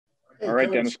Hey, All right,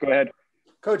 Coach. Dennis, go ahead.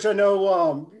 Coach, I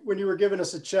know when you were giving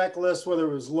us a checklist, whether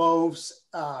it was loaves,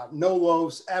 no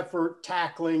loaves, effort,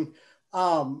 tackling,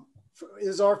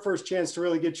 is our first chance to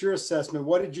really get your assessment.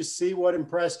 What did you see? What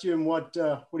impressed you? And what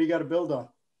do you got to build on?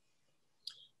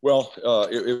 Well,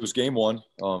 it was game one.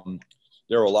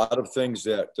 There were a lot of things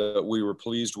that we were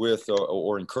pleased with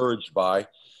or encouraged by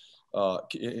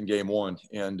in game one.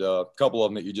 And a couple of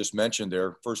them that you just mentioned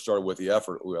there, first started with the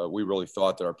effort. We really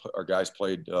thought that our guys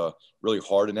played really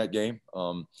hard in that game.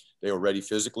 They were ready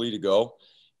physically to go.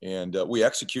 And we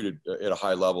executed at a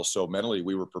high level. So mentally,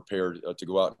 we were prepared to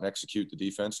go out and execute the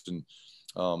defense and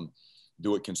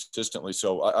do it consistently.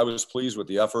 So I was pleased with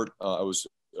the effort. I was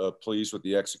pleased with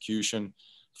the execution.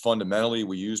 Fundamentally,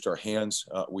 we used our hands.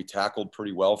 We tackled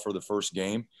pretty well for the first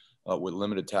game with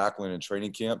limited tackling and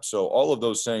training camp. So all of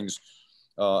those things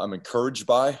I'm encouraged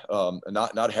by,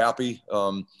 not happy.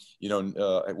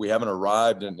 We haven't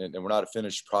arrived and we're not a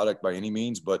finished product by any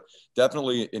means, but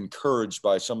definitely encouraged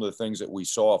by some of the things that we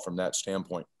saw from that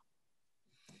standpoint.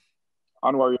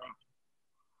 Anwar.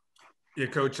 Yeah,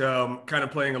 Coach, kind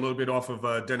of playing a little bit off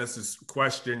of Dennis's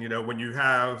question, when you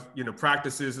have,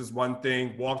 practices is one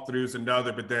thing, walkthroughs is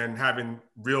another, but then having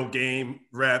real game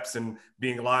reps and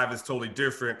being live is totally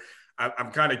different.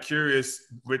 I'm kind of curious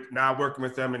with now working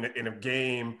with them in a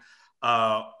game,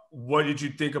 what did you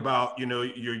think about, your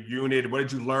unit? What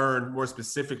did you learn more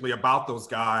specifically about those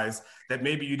guys that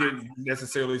maybe you didn't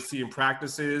necessarily see in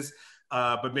practices,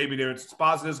 but maybe they're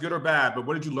positives, good or bad, but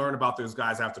what did you learn about those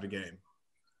guys after the game?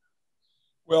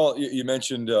 Well, you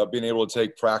mentioned being able to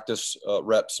take practice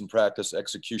reps and practice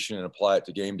execution and apply it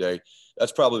to game day.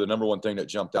 That's probably the number one thing that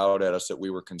jumped out at us that we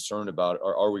were concerned about.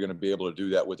 Are we going to be able to do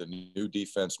that with a new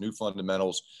defense, new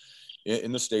fundamentals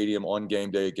in the stadium on game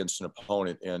day against an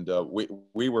opponent? And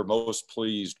we were most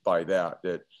pleased by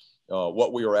that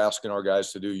what we were asking our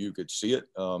guys to do, you could see it.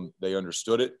 They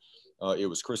understood it. It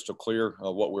was crystal clear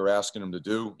what we were asking them to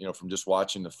do, from just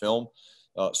watching the film.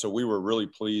 So we were really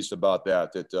pleased about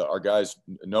that our guys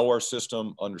know our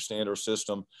system, understand our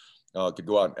system, could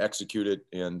go out and execute it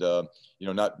and,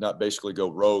 not basically go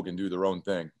rogue and do their own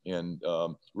thing, and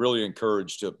really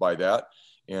encouraged by that.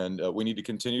 And we need to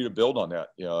continue to build on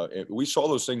that. We saw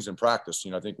those things in practice.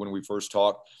 I think when we first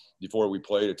talked before we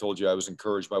played, I told you I was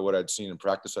encouraged by what I'd seen in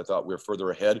practice. I thought we were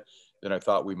further ahead than I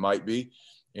thought we might be.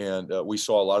 And we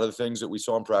saw a lot of the things that we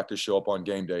saw in practice show up on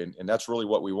game day. And that's really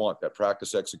what we want, that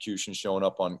practice execution showing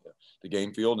up on the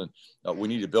game field. And we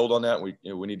need to build on that. We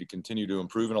need to continue to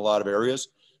improve in a lot of areas,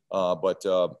 but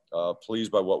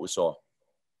pleased by what we saw.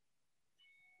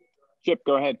 Chip,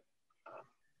 go ahead.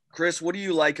 Chris, what do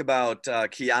you like about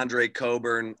Keandre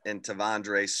Coburn and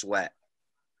T'Vondre Sweat?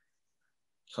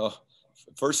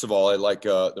 First of all, I like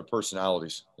their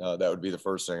personalities. That would be the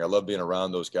first thing. I love being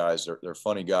around those guys. They're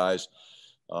funny guys.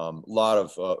 A lot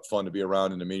of fun to be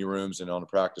around in the meeting rooms and on the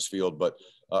practice field, but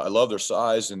I love their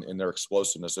size and their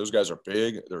explosiveness. Those guys are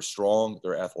big, they're strong,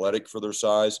 they're athletic for their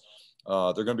size.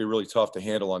 They're going to be really tough to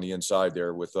handle on the inside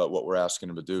there with what we're asking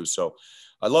them to do. So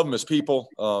I love them as people,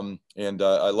 and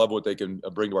I love what they can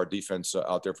bring to our defense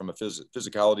out there from a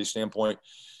physicality standpoint.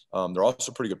 They're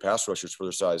also pretty good pass rushers for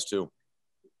their size too.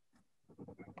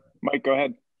 Mike, go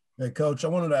ahead. Hey, Coach, I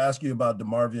wanted to ask you about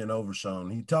DeMarvion Overshown.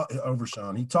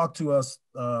 He talked to us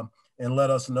and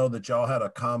let us know that y'all had a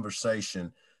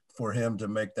conversation for him to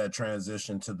make that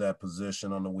transition to that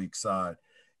position on the weak side.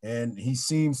 And he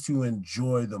seems to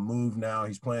enjoy the move now.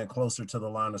 He's playing closer to the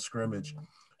line of scrimmage.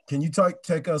 Can you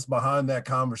take us behind that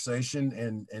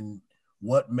conversation and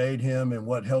what made him and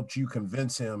what helped you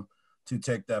convince him to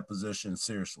take that position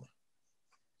seriously?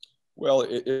 Well,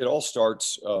 it all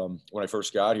starts when I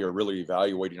first got here, really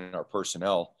evaluating our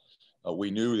personnel. We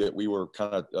knew that we were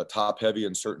kind of top heavy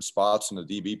in certain spots in the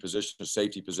DB position,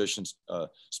 safety positions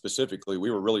specifically. We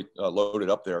were really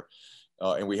loaded up there,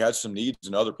 and we had some needs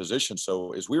in other positions.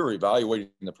 So as we were evaluating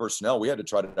the personnel, we had to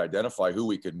try to identify who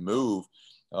we could move,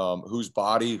 whose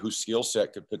body, whose skill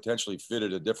set could potentially fit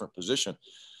at a different position.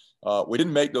 We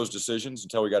didn't make those decisions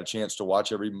until we got a chance to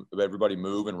watch everybody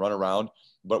move and run around,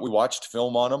 but we watched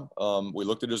film on him. We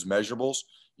looked at his measurables.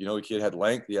 The kid had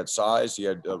length, he had size, he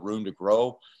had room to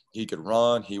grow. He could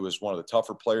run. He was one of the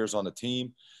tougher players on the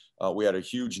team. We had a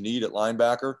huge need at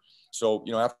linebacker. So,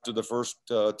 after the first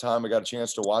time I got a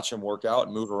chance to watch him work out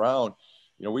and move around,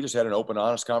 we just had an open,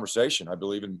 honest conversation. I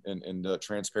believe in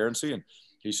transparency. And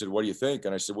he said, "What do you think?"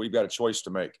 And I said, "Well, you've got a choice to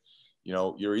make.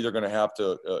 You're either going to have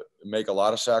to make a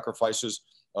lot of sacrifices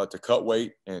to cut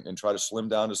weight and try to slim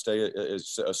down to stay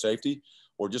as a safety,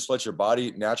 or just let your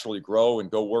body naturally grow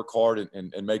and go work hard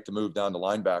and make the move down to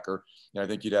linebacker. And I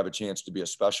think you'd have a chance to be a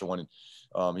special one."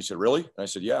 And he said, "Really?" And I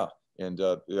said, "Yeah." And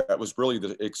that was really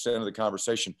the extent of the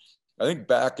conversation. I think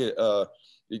back at,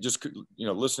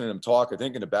 listening to him talk, I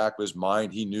think in the back of his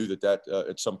mind, he knew that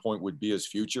at some point would be his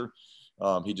future.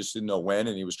 He just didn't know when,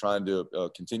 and he was trying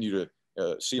to continue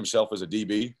to see himself as a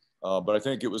DB. But I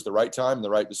think it was the right time, the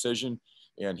right decision,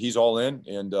 and he's all in.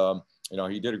 And,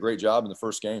 he did a great job in the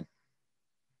first game.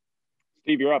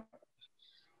 Steve, you're up.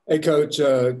 Hey, Coach,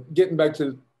 getting back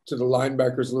to the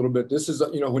linebackers a little bit. This is,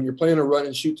 when you're playing a run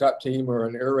and shoot type team or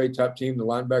an air raid type team, the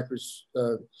linebackers'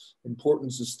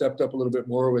 importance has stepped up a little bit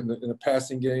more in the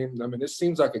passing game. I mean, this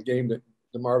seems like a game that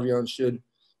DeMarvion should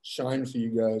shine for you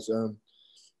guys.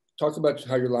 Talk about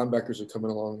how your linebackers are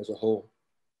coming along as a whole.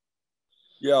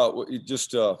 Yeah,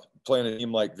 just playing a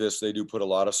team like this, they do put a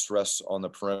lot of stress on the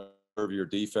perimeter of your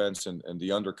defense and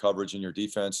the under coverage in your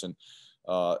defense. And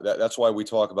that's why we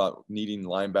talk about needing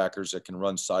linebackers that can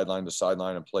run sideline to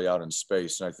sideline and play out in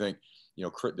space. And I think,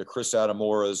 the Chris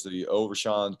Adamoras, the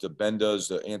Overshans, the Bendas,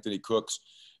 the Anthony Cooks,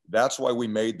 that's why we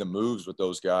made the moves with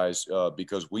those guys,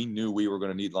 because we knew we were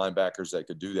going to need linebackers that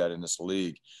could do that in this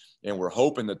league. And we're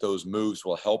hoping that those moves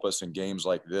will help us in games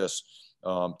like this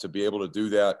to be able to do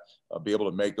that, be able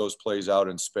to make those plays out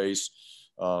in space.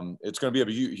 It's going to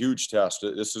be a huge test.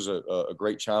 This is a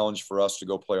great challenge for us to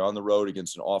go play on the road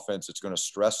against an offense that's going to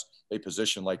stress a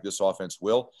position like this offense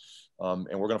will. And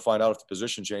we're going to find out if the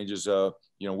position changes,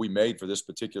 we made for this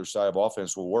particular side of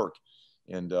offense will work.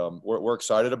 And we're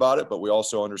excited about it, but we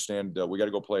also understand we got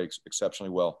to go play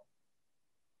exceptionally well.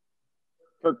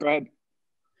 Kirk, go ahead.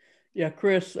 Yeah,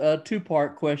 Chris,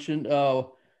 two-part question.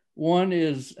 One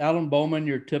is Alan Bowman,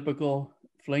 your typical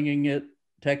flinging it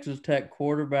Texas Tech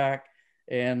quarterback.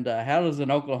 And how does an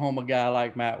Oklahoma guy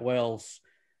like Matt Wells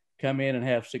come in and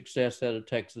have success at a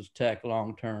Texas Tech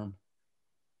long-term?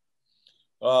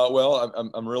 Well,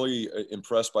 I'm really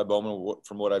impressed by Bowman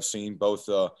from what I've seen, both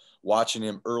watching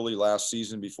him early last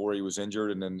season before he was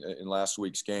injured and then in last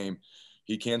week's game.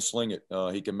 He can sling it.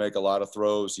 He can make a lot of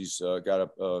throws. He's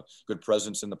got a good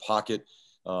presence in the pocket.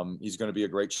 He's going to be a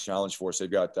great challenge for us.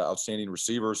 They've got outstanding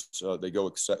receivers. They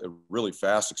go really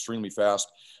fast, extremely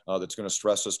fast. That's going to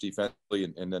stress us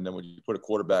defensively. And then when you put a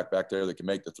quarterback back there that can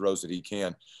make the throws that he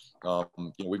can,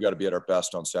 we've got to be at our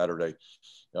best on Saturday.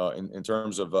 In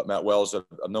terms of Matt Wells,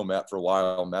 I've known Matt for a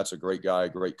while. Matt's a great guy,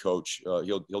 great coach.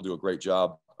 He'll do a great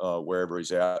job wherever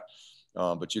he's at.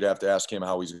 But you'd have to ask him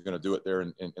how he's going to do it there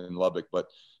in Lubbock. But,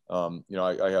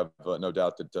 I have no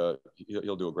doubt that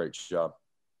he'll do a great job.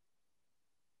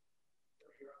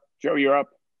 Joe, you're up.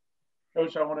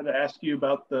 Coach, I wanted to ask you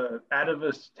about the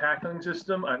Atavus tackling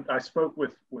system. I spoke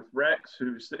with Rex,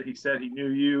 he said he knew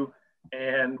you.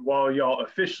 And while y'all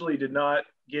officially did not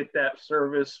get that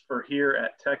service for here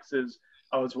at Texas,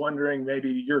 I was wondering maybe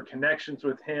your connections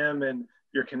with him and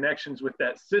your connections with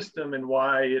that system and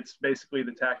why it's basically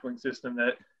the tackling system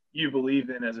that you believe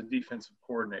in as a defensive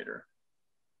coordinator.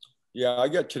 Yeah, I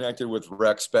got connected with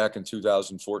Rex back in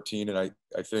 2014, and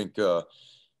I think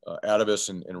Atavus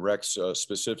and Rex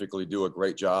specifically do a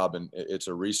great job, and it's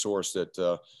a resource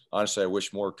that honestly I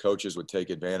wish more coaches would take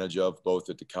advantage of, both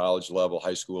at the college level,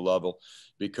 high school level,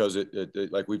 because it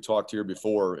like we've talked here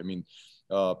before. I mean,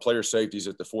 player safety is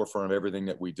at the forefront of everything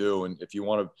that we do, and if you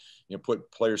want to put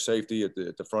player safety at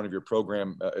the front of your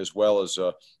program as well as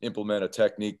implement a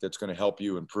technique that's going to help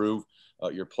you improve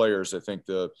your players, I think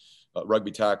the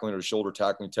rugby tackling or shoulder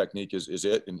tackling technique is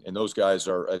it. And those guys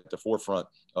are at the forefront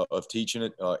of teaching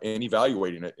it and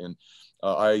evaluating it. And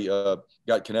I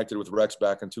got connected with Rex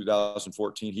back in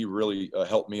 2014. He really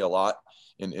helped me a lot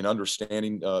in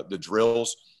understanding the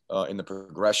drills and the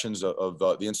progressions of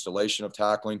the installation of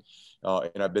tackling.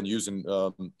 And I've been using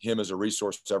him as a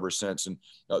resource ever since. And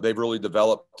they've really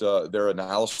developed their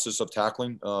analysis of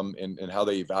tackling and how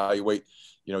they evaluate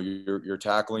your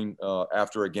tackling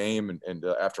after a game and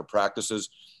after practices.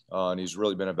 And he's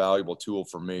really been a valuable tool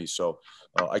for me. So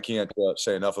I can't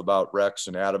say enough about Rex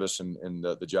and Atavus and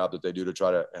the job that they do to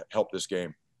try to help this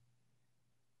game.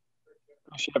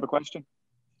 Does she have a question?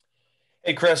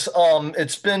 Hey, Chris,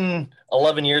 it's been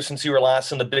 11 years since you were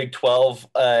last in the Big 12,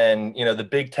 and, the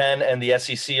Big 10 and the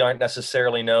SEC aren't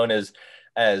necessarily known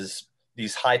as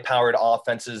these high-powered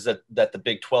offenses that the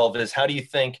Big 12 is. How do you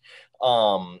think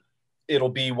it'll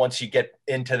be once you get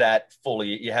into that fully?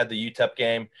 You had the UTEP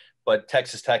game, but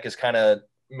Texas Tech is kind of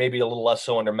maybe a little less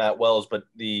so under Matt Wells, but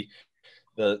the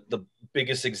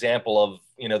biggest example of,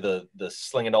 the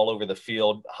slinging all over the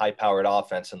field, high-powered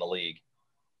offense in the league.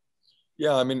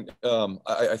 Yeah, I mean,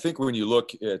 I think when you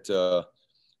look at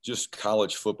just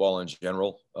college football in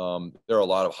general, there are a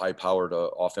lot of high-powered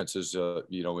offenses,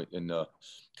 in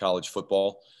college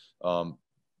football,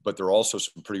 but there are also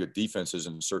some pretty good defenses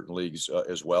in certain leagues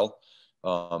as well.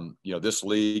 This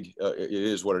league, it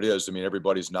is what it is. I mean,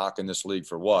 everybody's knocking this league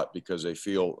for what? Because they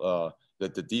feel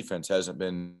that the defense hasn't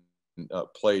been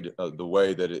played the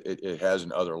way that it has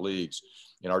in other leagues.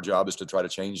 And our job is to try to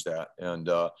change that. And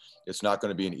it's not going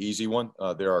to be an easy one.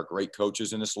 There are great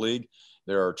coaches in this league.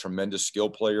 There are tremendous skill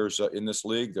players in this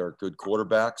league. There are good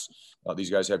quarterbacks. These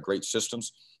guys have great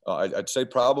systems. I'd say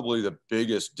probably the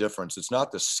biggest difference, it's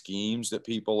not the schemes that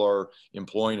people are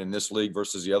employing in this league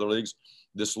versus the other leagues.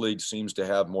 This league seems to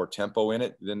have more tempo in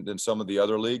it than some of the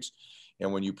other leagues.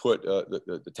 And when you put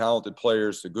the talented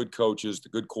players, the good coaches, the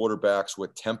good quarterbacks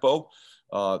with tempo,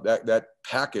 that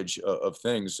package of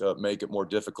things make it more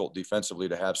difficult defensively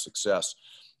to have success.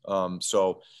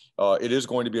 So it is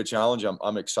going to be a challenge.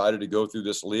 I'm excited to go through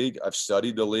this league. I've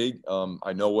studied the league.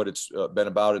 I know what it's been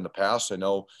about in the past. I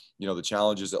know, the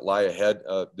challenges that lie ahead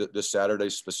this Saturday,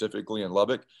 specifically in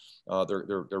Lubbock.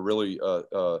 They're really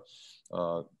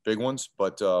big ones,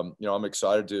 but I'm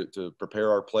excited to prepare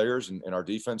our players and our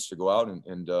defense to go out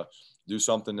and do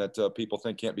something that people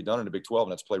think can't be done in the Big 12,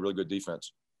 and that's play really good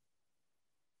defense.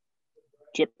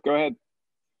 Chip, go ahead.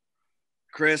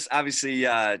 Chris, obviously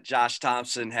Josh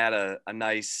Thompson had a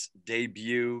nice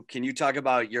debut. Can you talk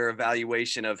about your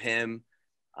evaluation of him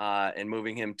and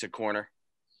moving him to corner?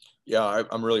 Yeah,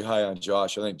 I'm really high on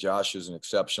Josh. I think Josh is an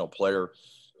exceptional player.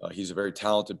 He's a very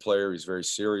talented player. He's very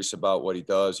serious about what he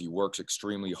does. He works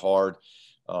extremely hard.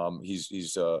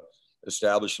 He's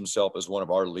established himself as one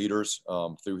of our leaders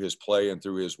through his play and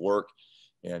through his work.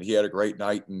 And he had a great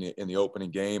night in the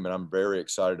opening game, and I'm very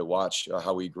excited to watch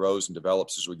how he grows and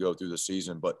develops as we go through the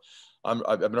season. But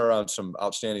I've been around some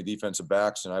outstanding defensive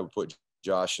backs, and I would put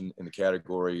Josh in the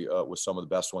category with some of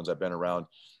the best ones I've been around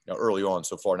early on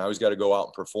so far. Now he's got to go out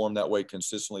and perform that way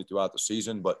consistently throughout the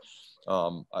season, but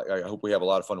I hope we have a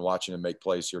lot of fun watching him make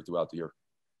plays here throughout the year.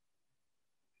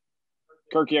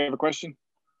 Kirk, you have a question?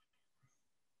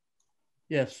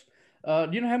 Yes. Do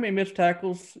you know how many missed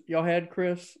tackles y'all had,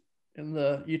 Chris, in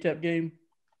the UTEP game?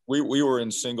 We were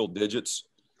in single digits.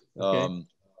 Okay.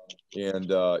 Yeah,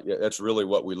 that's really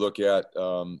what we look at.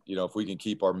 If we can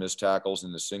keep our missed tackles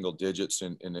in the single digits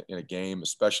in a game,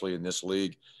 especially in this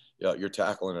league, you're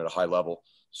tackling at a high level.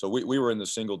 So we were in the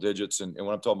single digits. And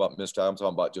when I'm talking about missed tackles, I'm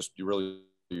talking about just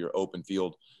your open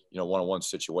field, one-on-one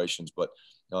situations. But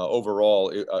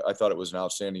overall, I thought it was an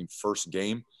outstanding first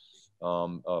game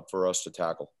for us to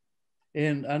tackle.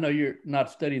 And I know you're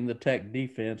not studying the Tech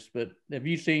defense, but have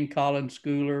you seen Colin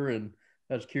Schooler? And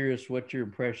I was curious what your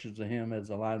impressions of him as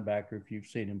a linebacker, if you've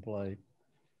seen him play.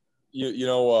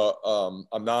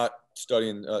 I'm not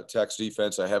studying Tech's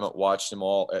defense. I haven't watched him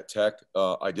all at Tech.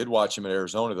 I did watch him at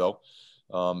Arizona, though.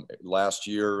 Last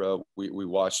year, we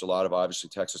watched a lot of, obviously,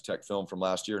 Texas Tech film from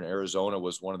last year, and Arizona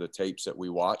was one of the tapes that we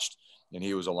watched, and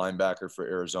he was a linebacker for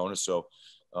Arizona. So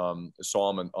saw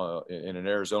him in an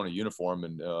Arizona uniform,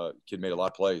 and kid made a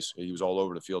lot of plays. He was all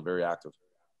over the field, very active.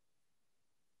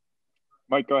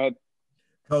 Mike, go ahead.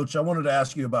 Coach, I wanted to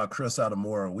ask you about Chris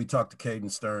Adamora. We talked to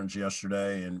Caden Stearns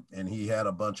yesterday, and he had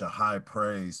a bunch of high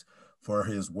praise for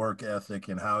his work ethic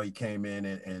and how he came in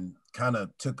and kind of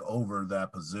took over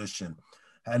that position.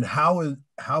 And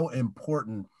how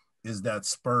important is that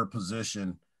spur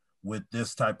position with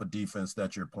this type of defense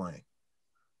that you're playing?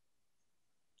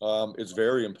 It's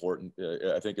very important.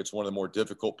 I think it's one of the more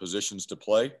difficult positions to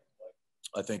play.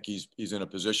 I think he's in a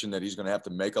position that he's going to have to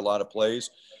make a lot of plays.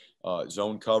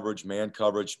 Zone coverage, man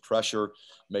coverage, pressure,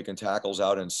 making tackles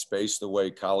out in space the way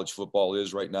college football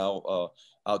is right now,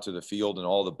 out to the field, and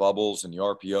all the bubbles and the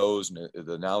RPOs and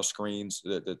the now screens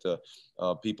that the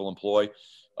people employ.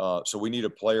 So we need a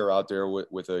player out there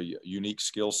with a unique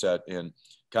skill set. And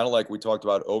kind of like we talked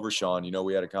about Overshawn,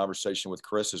 we had a conversation with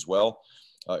Chris as well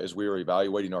as we were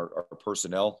evaluating our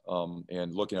personnel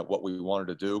and looking at what we wanted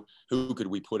to do. Who could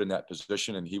we put in that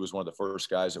position? And he was one of the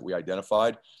first guys that we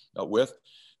identified with.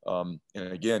 And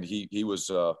again, he was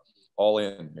all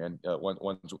in, man.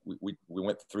 When we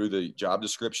went through the job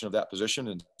description of that position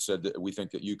and said that we think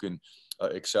that you can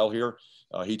excel here.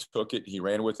 He took it, he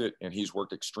ran with it, and he's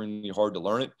worked extremely hard to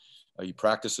learn it. He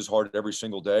practices hard every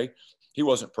single day. He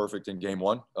wasn't perfect in game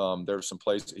one. There are some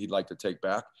plays that he'd like to take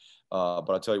back. But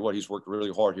I'll tell you what, he's worked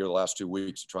really hard here the last 2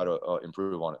 weeks to try to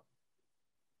improve on it.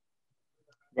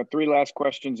 Got 3 last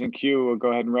questions in queue. We'll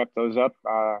go ahead and wrap those up.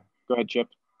 Go ahead, Chip.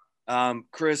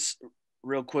 Chris,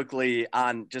 real quickly,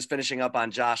 on just finishing up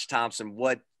on Josh Thompson,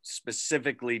 what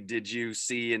specifically did you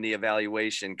see in the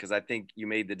evaluation? Because I think you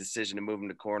made the decision to move him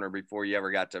to corner before you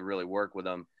ever got to really work with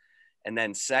him. And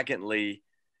then secondly,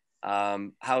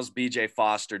 how's BJ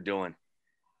Foster doing?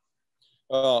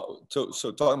 So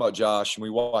talking about Josh, we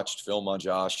watched film on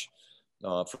Josh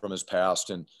from his past,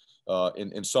 and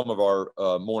in some of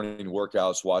our morning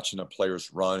workouts, watching the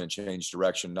players run and change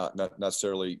direction, not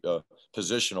necessarily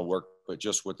positional work, but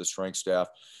just with the strength staff.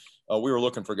 We were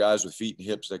looking for guys with feet and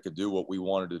hips that could do what we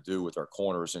wanted to do with our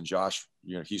corners. And Josh,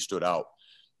 he stood out.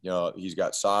 He's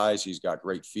got size, he's got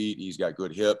great feet, he's got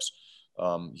good hips.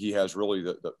 He has really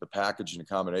the package and the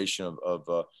combination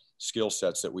of skill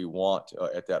sets that we want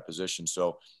at that position.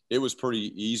 So it was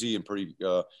pretty easy and pretty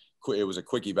it was a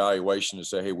quick evaluation to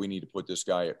say, hey, we need to put this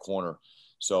guy at corner.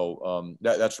 So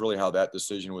that's really how that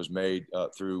decision was made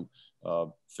through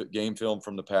game film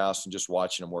from the past and just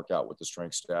watching him work out with the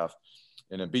strength staff.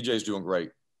 And then BJ's doing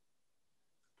great.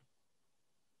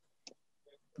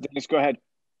 Dennis, go ahead.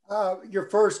 Your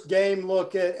first game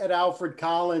look at Alfred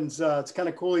Collins. It's kind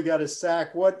of cool he got a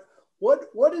sack. What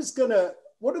are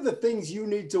the things you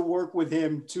need to work with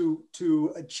him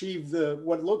to achieve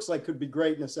what looks like could be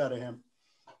greatness out of him?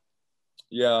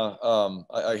 Yeah,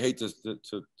 I hate to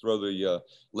throw the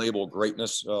label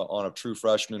greatness on a true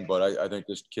freshman, but I think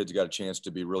this kid's got a chance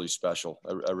to be really special.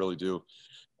 I really do.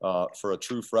 For a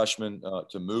true freshman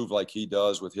to move like he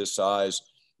does with his size,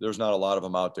 there's not a lot of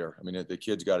them out there. I mean, the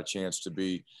kid's got a chance to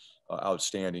be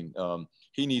outstanding.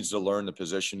 He needs to learn the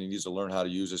position. He needs to learn how to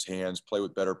use his hands, play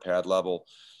with better pad level,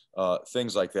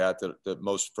 things like that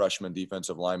most freshman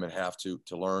defensive linemen have to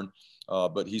learn.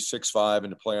 But he's 6'5",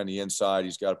 and to play on the inside,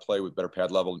 he's got to play with better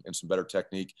pad level and some better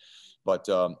technique. But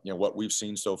what we've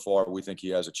seen so far, we think he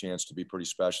has a chance to be pretty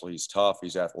special. He's tough,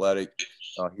 he's athletic,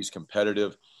 he's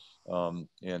competitive,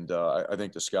 and I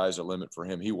think the sky's the limit for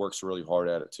him. He works really hard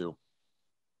at it too.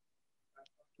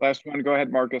 Last one, go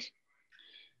ahead, Marcus.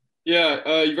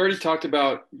 Yeah, you've already talked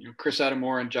about Chris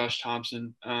Adamore and Josh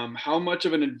Thompson. How much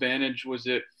of an advantage was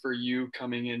it for you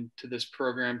coming into this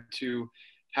program to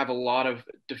have a lot of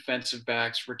defensive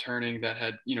backs returning that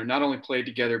had, not only played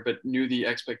together, but knew the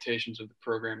expectations of the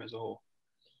program as a whole?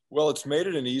 Well, it's made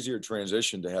it an easier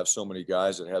transition to have so many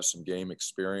guys that have some game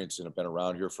experience and have been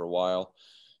around here for a while.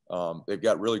 They've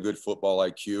got really good football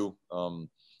IQ.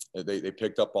 They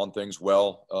picked up on things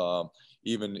well.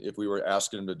 Even if we were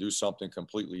asking them to do something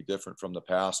completely different from the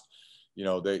past,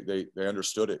 they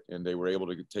understood it, and they were able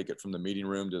to take it from the meeting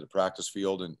room to the practice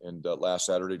field and last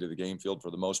Saturday to the game field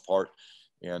for the most part.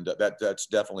 And that's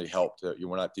definitely helped.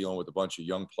 We're not dealing with a bunch of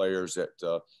young players that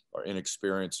are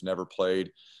inexperienced, never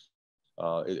played.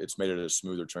 It's made it a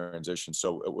smoother transition.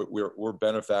 So we're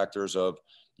benefactors of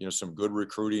some good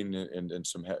recruiting and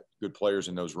some good players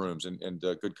in those rooms and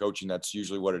good coaching. That's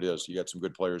usually what it is. You got some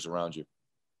good players around you.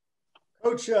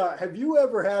 Coach, have you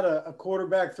ever had a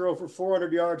quarterback throw for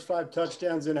 400 yards, 5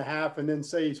 touchdowns in a half, and then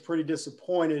say he's pretty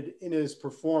disappointed in his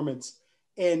performance?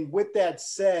 And with that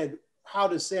said, how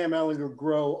does Sam Ehlinger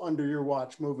grow under your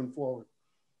watch moving forward?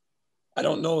 I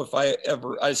don't know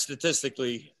if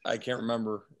statistically, I can't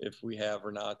remember if we have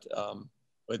or not,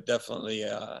 but definitely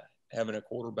having a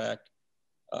quarterback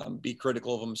be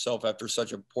critical of himself after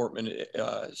such a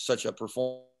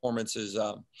performance is,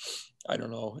 I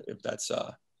don't know if that's,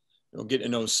 getting to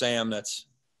know Sam, that's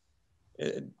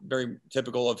very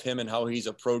typical of him and how he's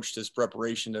approached his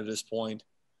preparation to this point.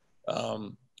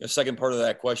 The second part of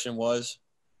that question was,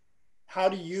 how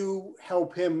do you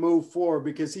help him move forward?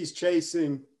 Because he's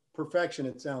chasing perfection,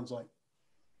 it sounds like.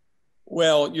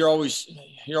 Well, you're always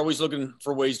looking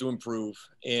for ways to improve.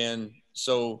 And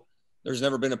so there's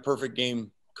never been a perfect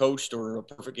game coached or a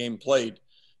perfect game played.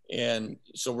 And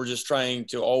so we're just trying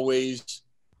to always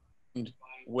find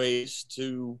ways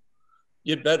to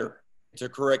get better, to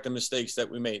correct the mistakes that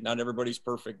we made. Not everybody's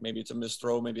perfect. Maybe it's a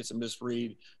misthrow, maybe it's a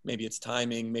misread, maybe it's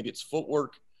timing, maybe it's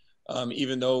footwork.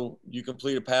 Even though you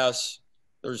complete a pass,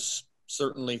 there's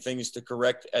certainly things to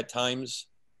correct at times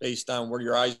based on where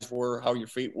your eyes were, how your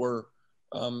feet were,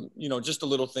 just the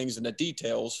little things in the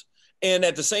details. And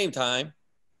at the same time,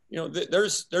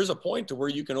 there's a point to where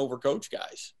you can overcoach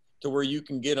guys, to where you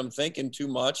can get them thinking too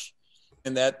much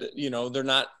and that, they're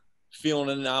not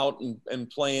feeling it out and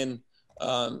playing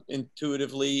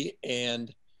intuitively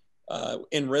and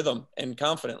in rhythm and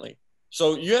confidently.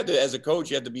 So you have to, as a coach,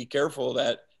 you have to be careful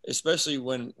that, especially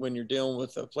when you're dealing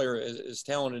with a player as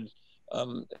talented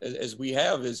as we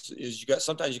have,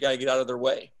 sometimes you got to get out of their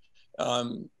way,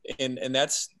 and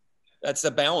that's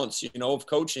the balance, of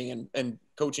coaching and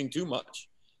coaching too much.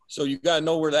 So you got to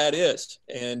know where that is,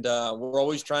 and we're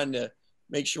always trying to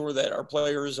make sure that our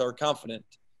players are confident.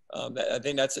 I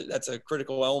think that's a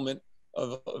critical element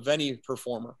of any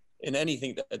performer in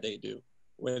anything that they do,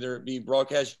 whether it be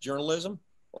broadcast journalism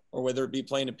or whether it be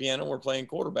playing the piano or playing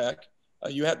quarterback.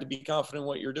 You have to be confident in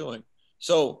what you're doing.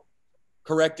 So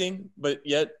correcting, but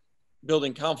yet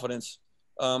building confidence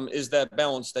is that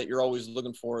balance that you're always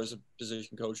looking for as a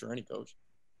position coach or any coach.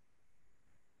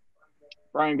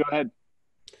 Brian, go ahead.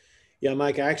 Yeah,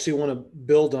 Mike, I actually want to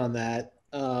build on that.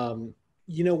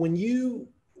 When you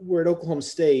were at Oklahoma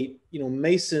State,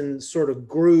 Mason sort of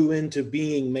grew into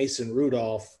being Mason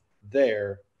Rudolph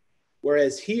there.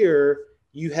 Whereas here,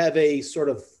 you have a sort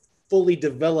of fully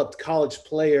developed college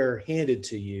player handed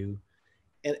to you.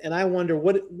 And I wonder,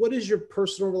 what is your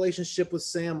personal relationship with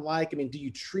Sam like? I mean, do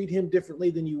you treat him differently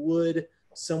than you would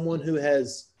someone who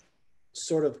has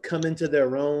sort of come into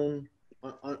their own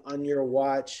on your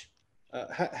watch?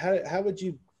 How would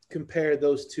you compare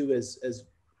those two as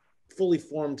fully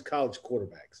formed college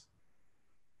quarterbacks?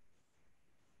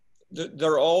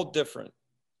 They're all different.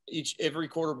 Every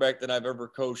quarterback that I've ever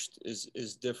coached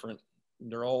is different.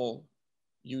 They're all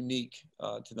unique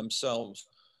to themselves.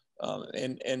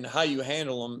 And how you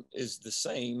handle them is the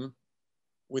same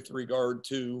with regard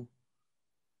to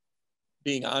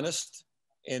being honest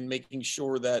and making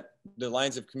sure that the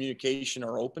lines of communication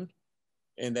are open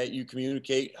and that you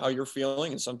communicate how you're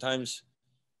feeling. And sometimes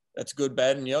that's good,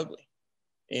 bad, and the ugly.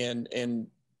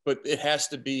 But it has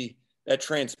to be, that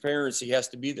transparency has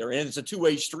to be there. And it's a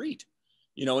two-way street,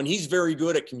 and he's very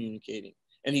good at communicating,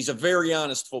 and he's a very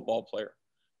honest football player.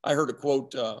 I heard a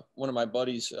quote, one of my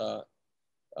buddies,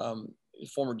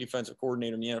 former defensive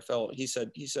coordinator in the NFL, he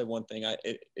said one thing,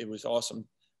 it was awesome.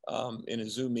 In a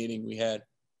Zoom meeting we had,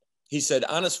 he said,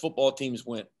 honest football teams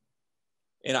win.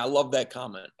 And I love that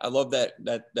comment. I love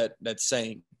that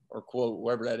saying or quote,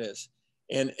 whatever that is.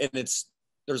 And there's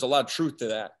a lot of truth to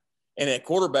that. And at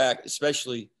quarterback,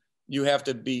 especially, you have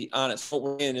to be honest. What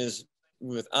we're in is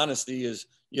with honesty is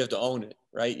you have to own it,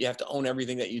 right? You have to own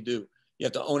everything that you do. You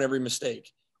have to own every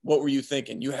mistake. What were you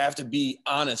thinking? You have to be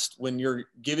honest when you're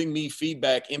giving me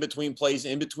feedback in between plays,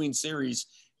 in between series.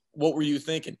 What were you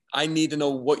thinking? I need to know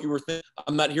what you were thinking.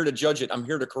 I'm not here to judge it. I'm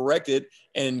here to correct it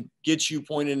and get you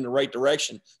pointed in the right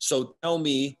direction. So tell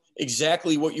me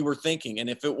exactly what you were thinking. And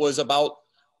if it was about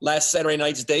last Saturday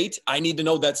night's date, I need to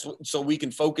know that's so we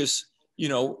can focus,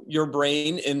 your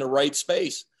brain in the right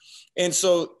space. And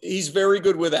so he's very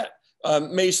good with that.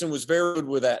 Mason was very good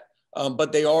with that.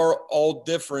 But they are all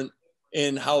different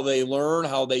in how they learn,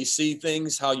 how they see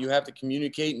things, how you have to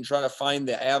communicate and try to find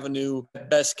the avenue that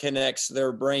best connects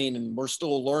their brain. And we're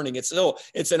still learning. It's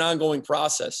an ongoing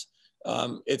process.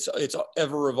 It's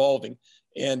ever evolving.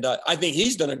 And I think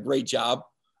he's done a great job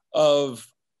of,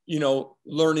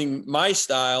 learning my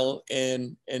style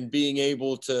and being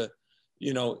able to,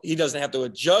 he doesn't have to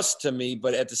adjust to me,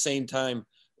 but at the same time,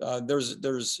 there's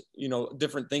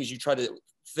different things you try to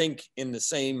think in the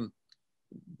same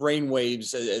brain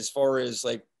waves as far as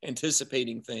like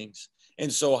anticipating things.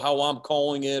 And so how I'm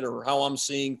calling it or how I'm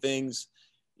seeing things,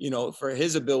 for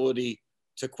his ability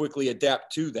to quickly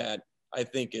adapt to that, I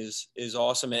think is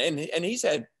awesome. And he's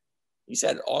had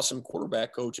awesome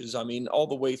quarterback coaches. I mean, all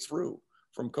the way through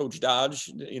from Coach Dodge,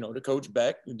 to Coach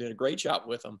Beck, who did a great job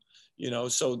with him,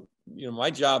 so, my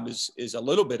job is a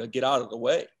little bit of get out of the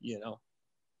way,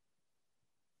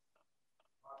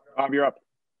 Bob, you're up.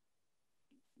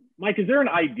 Mike, is there an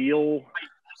ideal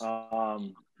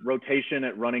rotation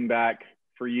at running back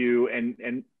for you?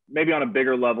 And maybe on a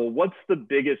bigger level, what's the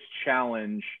biggest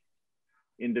challenge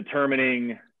in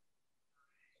determining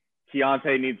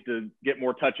Keontae needs to get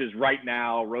more touches right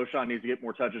now, Roschon needs to get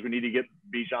more touches, we need to get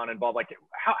Bijan involved? Like,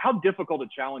 how difficult a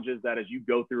challenge is that as you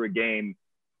go through a game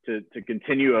to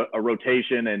continue a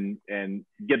rotation and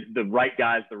get the right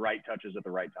guys the right touches at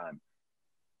the right time?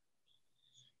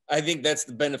 I think that's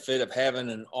the benefit of having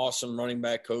an awesome running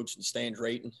back coach in Stan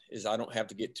Drayton is I don't have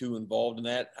to get too involved in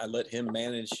that. I let him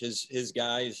manage his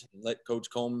guys, let Coach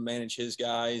Coleman manage his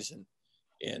guys,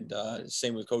 and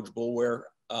same with Coach Bulware.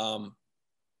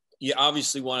 You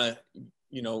obviously want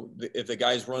to, if the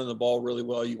guy's running the ball really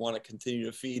well, you want to continue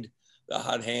to feed the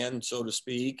hot hand, so to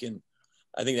speak. And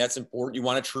I think that's important. You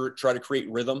want to try to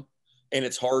create rhythm, and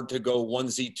it's hard to go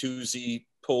 1Z, 2Z,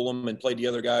 pull them and play the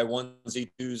other guy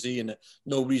 1Z, 2Z, and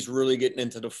nobody's really getting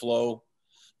into the flow.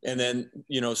 And then,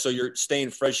 so you're staying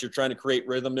fresh. You're trying to create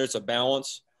rhythm. There's a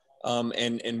balance.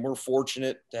 And we're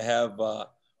fortunate to have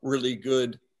really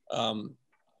good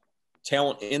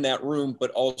talent in that room, but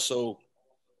also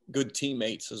good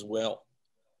teammates as well.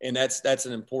 And that's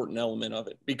an important element of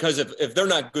it, because if they're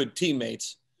not good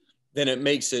teammates, then it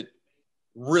makes it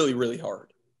really, really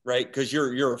hard, right? Because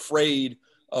you're afraid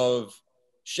of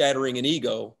shattering an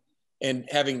ego and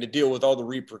having to deal with all the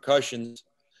repercussions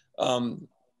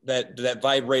that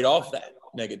vibrate off that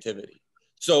negativity.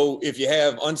 So if you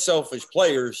have unselfish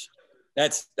players,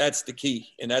 that's the key,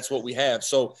 and that's what we have.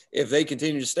 So if they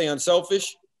continue to stay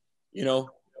unselfish,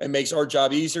 it makes our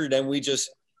job easier. Then we just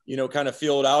kind of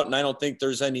feel it out. And I don't think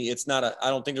there's I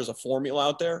don't think there's a formula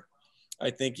out there. I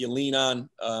think you lean on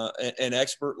an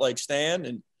expert like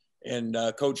Stan and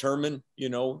Coach Herman. You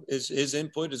know, his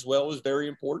input as well is very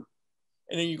important,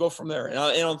 and then you go from there. And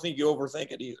I don't think you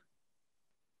overthink it either.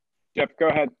 Jeff, go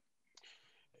ahead.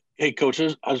 Hey, Coach, I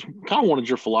just kind of wanted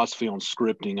your philosophy on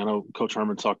scripting. I know Coach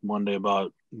Herman talked Monday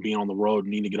about being on the road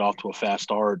and needing to get off to a fast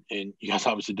start, and you guys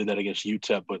obviously did that against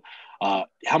UTEP. But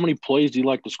how many plays do you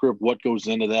like to script? What goes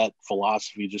into that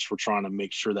philosophy just for trying to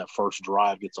make sure that first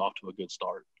drive gets off to a good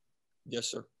start? Yes,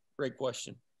 sir. Great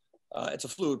question. It's a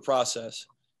fluid process,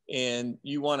 and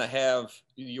you want to have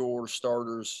your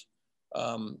starters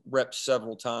rep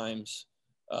several times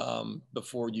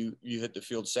before you hit the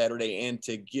field Saturday, and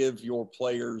to give your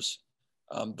players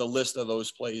the list of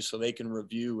those plays so they can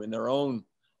review in their own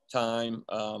time,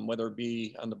 whether it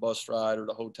be on the bus ride or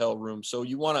the hotel room. So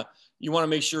you want to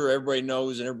make sure everybody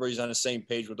knows and everybody's on the same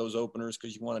page with those openers,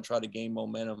 because you want to try to gain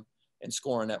momentum and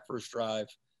score on that first drive.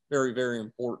 Very, very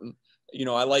important. You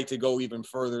know, I like to go even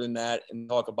further than that and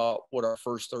talk about what our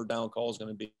first third down call is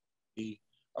going to be,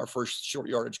 our first short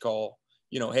yardage call.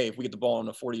 You know, hey, if we get the ball on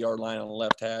the 40-yard line on the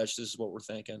left hash, this is what we're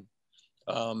thinking.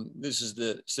 This is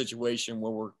the situation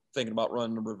where we're thinking about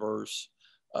running the reverse.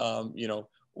 You know,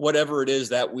 whatever it is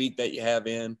that week that you have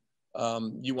in,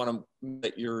 you want to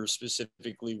that you're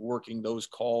specifically working those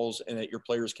calls and that your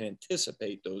players can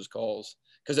anticipate those calls,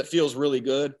 because it feels really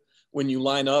good when you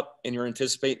line up and you're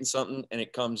anticipating something and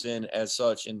it comes in as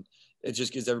such, and it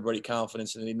just gives everybody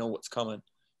confidence and they know what's coming.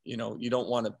 You know, you don't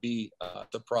want to be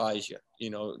surprised, you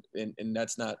know, and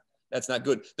that's not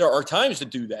good. There are times to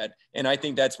do that, and I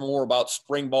think that's more about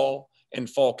spring ball and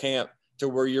fall camp, to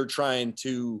where you're trying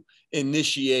to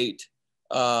initiate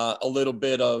a little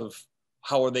bit of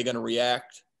how are they going to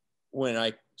react when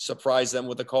I surprise them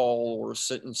with a call or a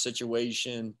certain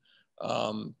situation.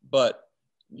 But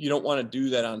you don't want to do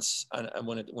that on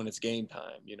when it's game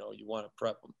time. You know, you want to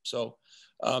prep them. So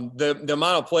the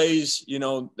amount of plays, you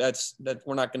know, that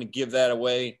we're not going to give that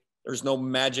away. There's no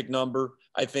magic number.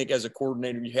 I think as a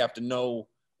coordinator, you have to know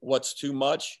what's too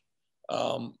much,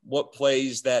 what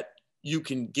plays that you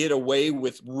can get away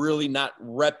with really not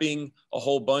repping a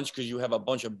whole bunch because you have a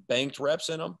bunch of banked reps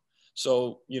in them.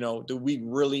 So, you know, do we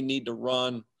really need to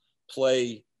run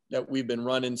play that we've been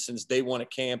running since day one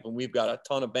at camp, and we've got a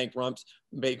ton of banked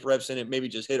reps in it, maybe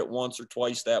just hit it once or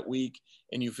twice that week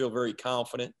and you feel very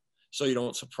confident, so you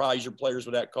don't surprise your players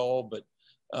with that call. But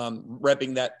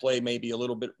repping that play may be a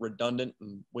little bit redundant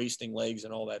and wasting legs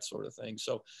and all that sort of thing.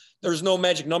 So there's no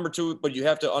magic number to it, but you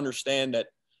have to understand that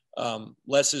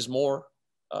less is more,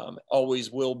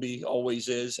 always will be, always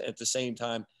is. At the same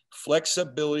time,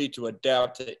 flexibility to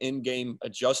adapt to in-game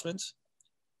adjustments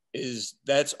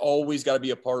that's always got to be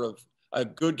a part of a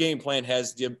good game plan.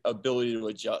 Has the ability to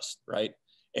adjust, right?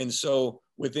 And so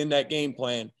within that game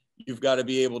plan, you've got to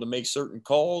be able to make certain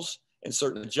calls and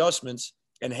certain adjustments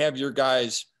and have your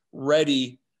guys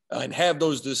ready and have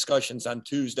those discussions on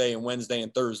Tuesday and Wednesday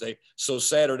and Thursday. So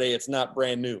Saturday, it's not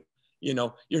brand new. You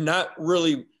know, you're not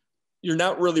really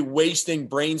wasting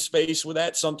brain space with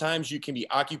that. Sometimes you can be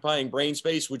occupying brain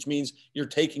space, which means you're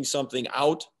taking something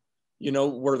out, you know,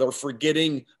 where they're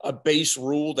forgetting a base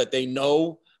rule that they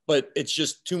know, but it's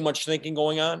just too much thinking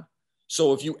going on.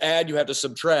 So if you add, you have to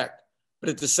subtract. But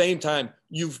at the same time,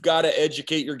 you've got to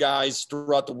educate your guys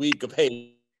throughout the week of,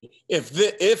 hey, if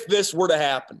this were to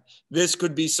happen, this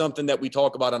could be something that we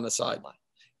talk about on the sideline.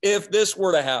 If this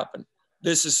were to happen,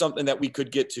 this is something that we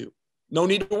could get to. No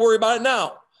need to worry about it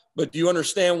now. But do you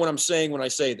understand what I'm saying when I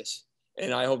say this?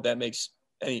 And I hope that makes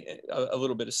a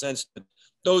little bit of sense.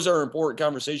 Those are important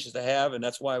conversations to have, and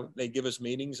that's why they give us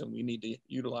meetings, and we need to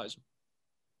utilize them.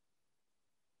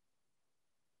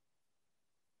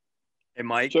 Hey,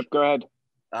 Mike. Chip, go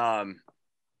ahead.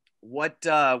 What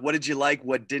did you like?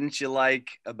 What didn't you like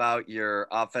about your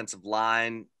offensive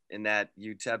line in that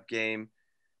UTEP game?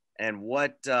 And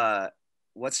what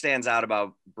stands out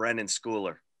about Brendan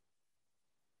Schooler?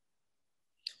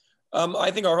 I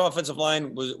think our offensive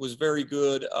line was very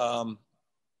good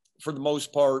for the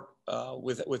most part,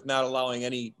 with not allowing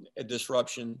any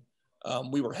disruption.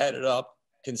 We were headed up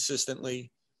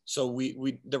consistently, so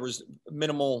there was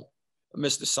minimal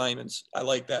missed assignments. I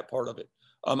like that part of it.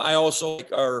 I also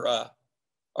like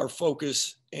our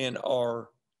focus and our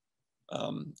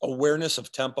awareness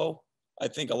of tempo. I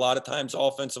think a lot of times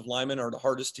offensive linemen are the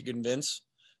hardest to convince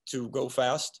to go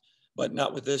fast, but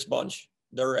not with this bunch.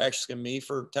 They're asking me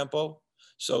for tempo.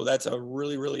 So that's a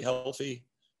really, really healthy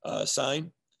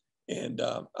sign. And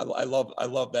I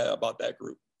love that about that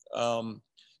group.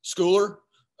 Schooler,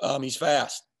 he's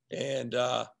fast, and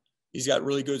he's got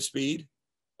really good speed.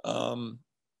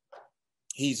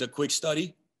 He's a quick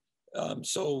study.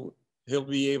 So he'll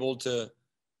be able to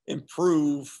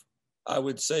improve, I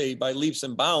would say, by leaps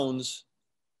and bounds,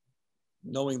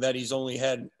 knowing that he's only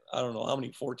had, I don't know how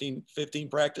many, 14, 15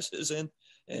 practices in,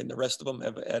 and the rest of them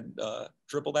have had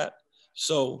triple that.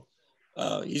 So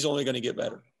he's only going to get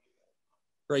better.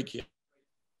 Great kid.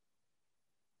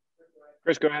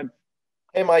 Chris, go ahead.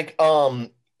 Hey, Mike.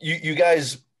 You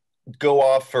guys go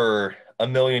off for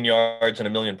 1,000,000 yards and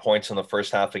 1,000,000 points in the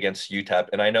first half against UTEP,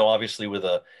 and I know obviously with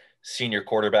a senior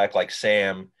quarterback like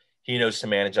Sam, he knows to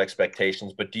manage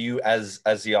expectations. But do you, as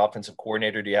the offensive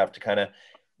coordinator, do you have to kind of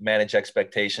manage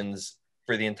expectations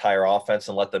for the entire offense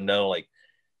and let them know like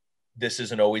this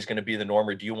isn't always going to be the norm,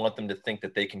 or do you want them to think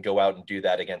that they can go out and do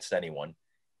that against anyone?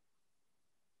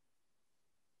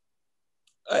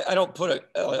 I don't put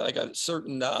a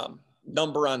certain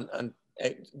number on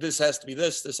this has to be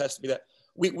this has to be that.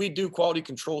 We do quality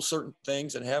control certain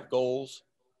things and have goals.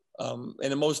 And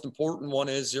the most important one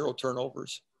is 0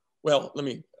 turnovers. Well, let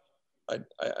me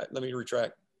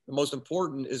retract. The most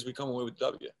important is we come away with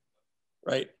W,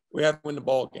 right? We have to win the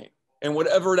ball game, and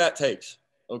whatever that takes.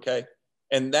 Okay.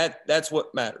 And that's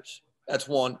what matters. That's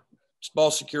one. It's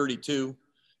ball security, 2.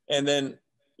 And then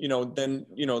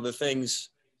the things,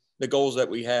 the goals that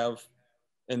we have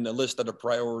and the list of the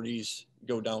priorities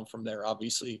go down from there.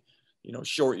 Obviously,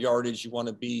 short yardage, you want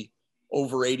to be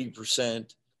over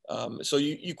 80%. So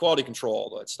you quality control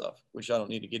all that stuff, which I don't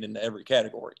need to get into every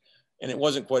category. And it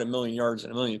wasn't quite 1,000,000 yards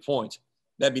and 1,000,000 points.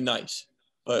 That'd be nice.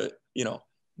 But,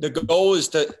 the goal is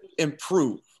to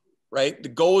improve, right? The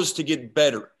goal is to get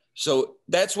better. So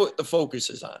that's what the focus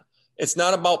is on. It's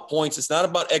not about points. It's not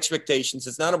about expectations.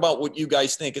 It's not about what you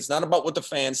guys think. It's not about what the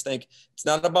fans think. It's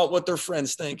not about what their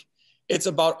friends think. It's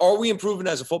about, are we improving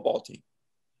as a football team?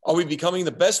 Are we becoming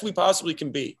the best we possibly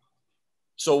can be?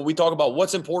 So we talk about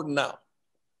what's important now.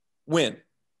 Win.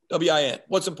 W-I-N.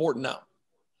 What's important now?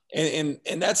 And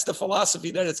that's the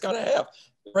philosophy that it's got to have,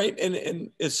 right?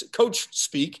 And it's coach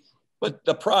speak, but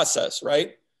the process,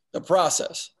 right? The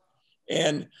process.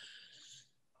 And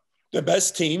the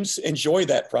best teams enjoy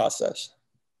that process,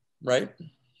 right?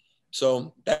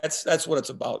 So that's what it's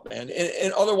about, man.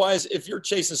 And otherwise, if you're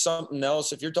chasing something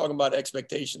else, if you're talking about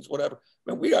expectations, whatever,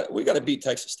 man, we got to beat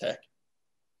Texas Tech.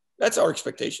 That's our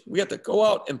expectation. We have to go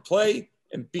out and play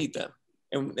and beat them,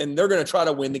 and they're going to try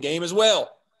to win the game as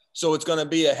well. So it's going to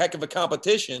be a heck of a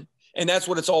competition, and that's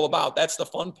what it's all about. That's the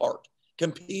fun part: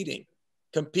 competing,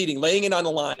 laying it on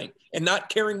the line, and not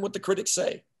caring what the critics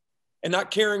say. And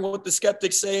not caring what the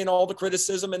skeptics say and all the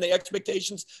criticism and the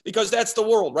expectations, because that's the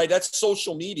world, right? That's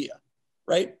social media,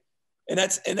 right? And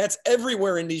that's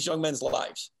everywhere in these young men's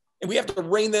lives. And we have to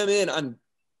rein them in on,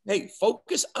 hey,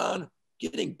 focus on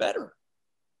getting better,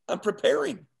 on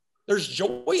preparing. There's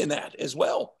joy in that as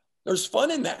well. There's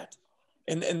fun in that.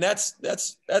 And that's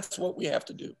what we have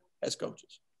to do as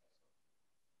coaches.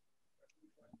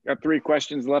 Got 3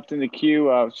 questions left in the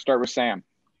queue. Start with Sam.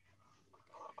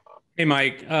 Hey,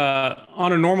 Mike,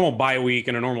 on a normal bye week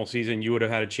and a normal season, you would have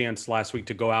had a chance last week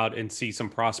to go out and see some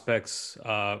prospects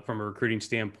from a recruiting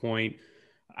standpoint.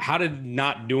 How did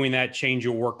not doing that change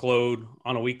your workload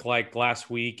on a week like last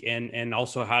week? And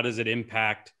also, how does it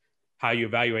impact how you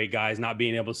evaluate guys not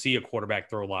being able to see a quarterback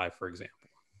throw live, for example?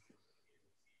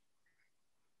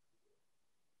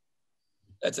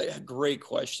 That's a great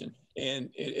question. And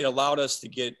it allowed us to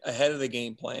get ahead of the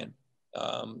game plan.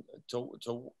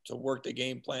 To work the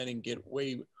game plan and get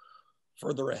way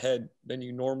further ahead than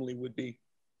you normally would be.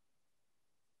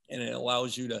 And it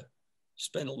allows you to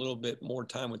spend a little bit more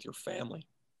time with your family.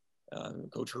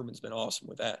 Coach Herman's been awesome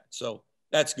with that. So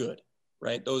that's good,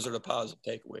 right? Those are the positive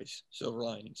takeaways, silver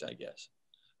linings, I guess.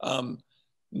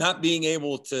 Not being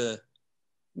able to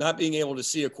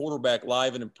see a quarterback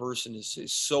live and in person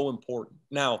is so important.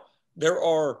 Now, there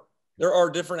are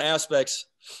different aspects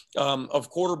of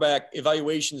quarterback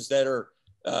evaluations that are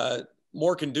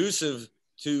more conducive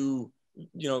to,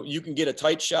 you can get a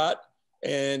tight shot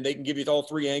and they can give you all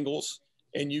 3 angles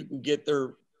and you can get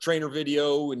their trainer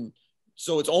video. And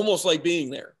so it's almost like being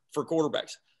there for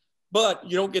quarterbacks, but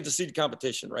you don't get to see the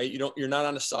competition, right? You're not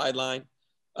on the sideline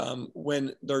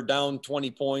when they're down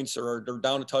 20 points or they're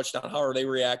down a touchdown. How are they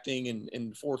reacting in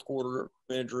the fourth quarter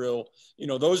in a drill?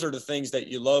 Those are the things that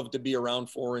you love to be around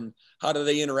for. And how do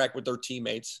they interact with their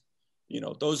teammates?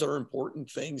 Those are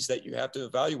important things that you have to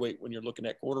evaluate when you're looking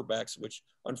at quarterbacks, which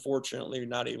unfortunately you're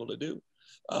not able to do.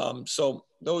 So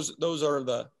those are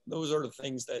the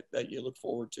things that you look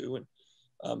forward to,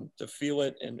 and to feel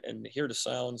it and hear the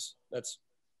sounds. That's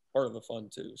part of the fun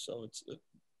too. So it's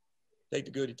take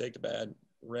the good, you take the bad.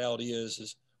 The reality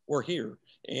is we're here,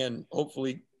 and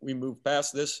hopefully we move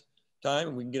past this time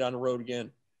and we can get on the road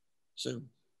again soon.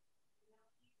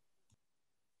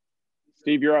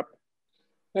 Steve, you're up.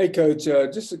 Hey, Coach,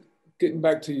 just getting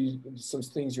back to some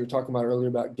things you were talking about earlier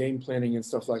about game planning and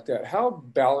stuff like that. How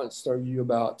balanced are you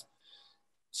about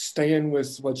staying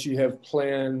with what you have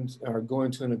planned or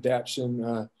going to an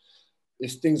adaptation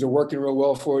if things are working real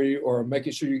well for you, or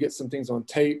making sure you get some things on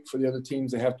tape for the other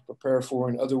teams they have to prepare for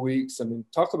in other weeks? I mean,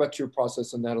 talk about your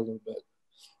process on that a little bit.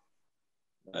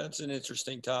 That's an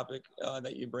interesting topic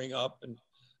that you bring up, and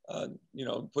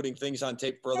putting things on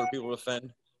tape for other people to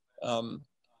defend.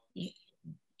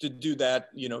 To do that,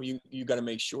 you got to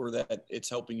make sure that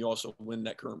it's helping you also win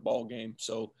that current ball game.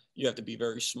 So you have to be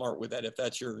very smart with that. If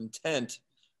that's your intent,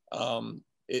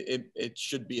 it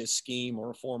should be a scheme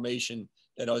or a formation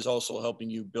that is also helping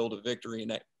you build a victory in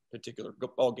that particular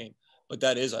ball game. But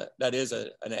that is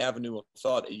an avenue of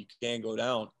thought that you can go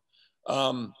down.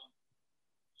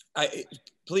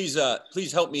 Please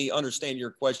help me understand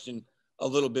your question a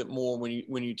little bit more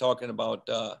when you're talking about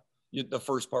the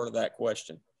first part of that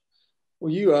question.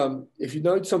 Well, you if you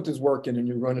know something's working and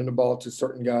you're running the ball to a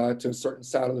certain guy to a certain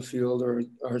side of the field, or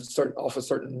off a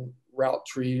certain route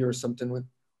tree or something with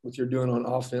you're doing on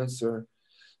offense, or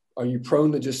are you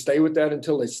prone to just stay with that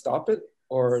until they stop it,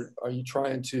 or are you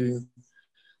trying to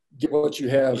get what you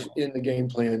have in the game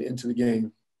plan into the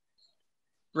game?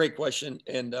 Great question,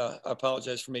 and I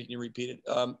apologize for making you repeat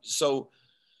it. So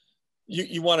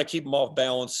you want to keep them off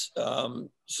balance.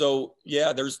 So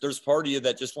yeah, there's part of you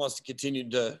that just wants to continue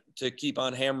to keep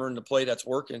on hammering the play that's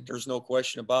working. There's no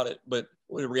question about it. But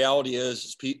the reality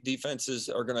is defenses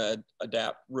are going to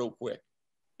adapt real quick,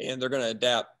 and they're going to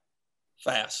adapt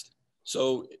fast.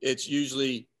 So it's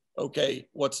usually, okay,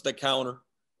 what's the counter?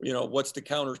 What's the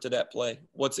counter to that play?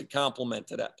 What's the complement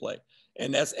to that play?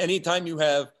 And that's anytime you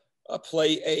have a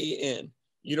play A in.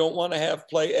 You don't want to have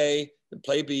play A and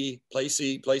play B, play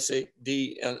C, play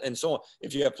D, and so on.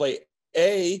 If you have play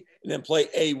A and then play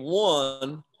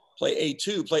A1, play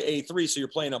A2, play A3, so you're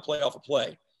playing a play off a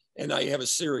play. And now you have a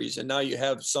series, and now you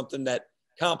have something that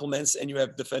complements, and you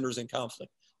have defenders in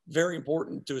conflict. Very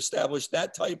important to establish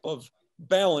that type of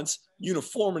balance,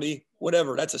 uniformity,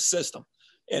 whatever. That's a system.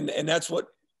 And that's what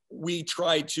we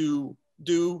try to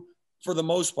do for the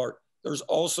most part. There's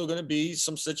also going to be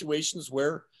some situations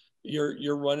where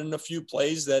you're running a few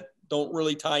plays that don't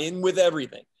really tie in with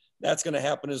everything. That's going to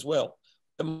happen as well.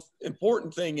 The most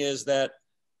important thing is that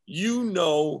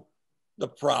the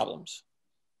problems,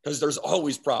 because there's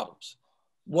always problems.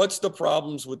 What's the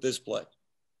problems with this play?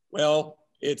 Well,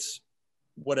 it's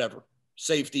whatever,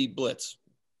 safety blitz,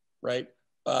 right?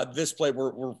 This play,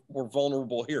 we're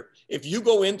vulnerable here. If you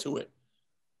go into it,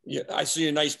 I see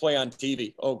a nice play on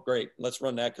TV. Oh, great. Let's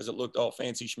run that because it looked all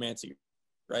fancy schmancy,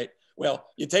 right? Well,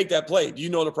 you take that play. Do you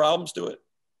know the problems to it?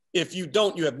 If you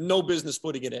don't, you have no business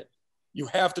putting it in. You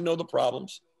have to know the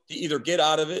problems to either get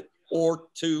out of it or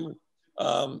to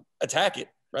attack it,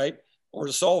 right? Or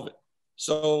to solve it.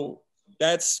 So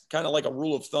that's kind of like a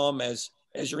rule of thumb as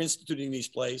you're instituting these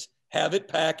plays. Have it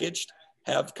packaged,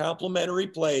 have complementary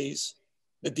plays.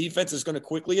 The defense is going to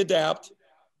quickly adapt.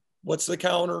 What's the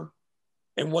counter?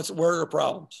 And where are the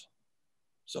problems?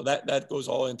 So that goes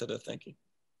all into the thinking.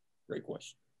 Great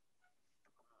question.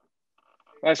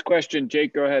 Last question,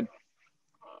 Jake, go ahead.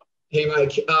 Hey,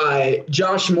 Mike.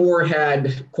 Josh Moore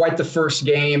had quite the first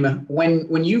game.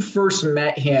 When you first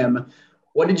met him,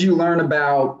 what did you learn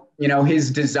about,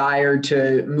 his desire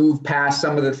to move past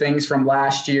some of the things from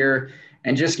last year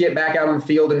and just get back out on the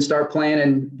field and start playing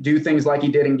and do things like he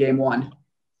did in game one?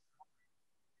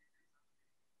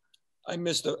 I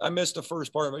missed the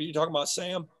first part of it. Are you talking about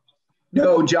Sam?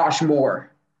 No, Josh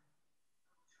Moore.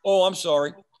 Oh, I'm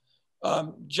sorry.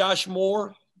 Josh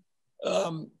Moore.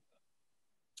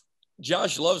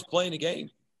 Josh loves playing the game.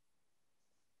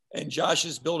 And Josh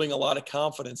is building a lot of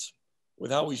confidence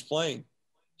with how he's playing.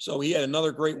 So he had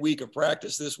another great week of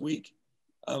practice this week.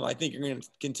 I think you're going to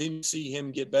continue to see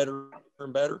him get better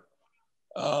and better.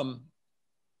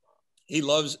 He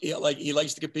likes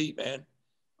to compete, man.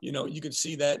 You can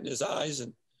see that in his eyes,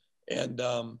 and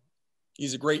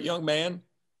he's a great young man,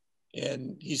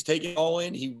 and he's taking it all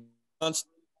in. He wants to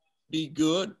be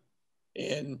good,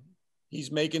 and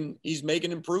he's making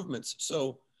improvements.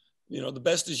 So, the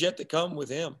best is yet to come with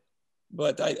him.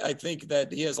 But I think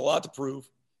that he has a lot to prove.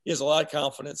 He has a lot of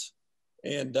confidence,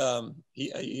 and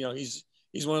he's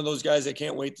one of those guys that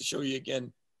can't wait to show you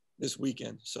again this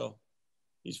weekend. So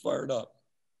he's fired up.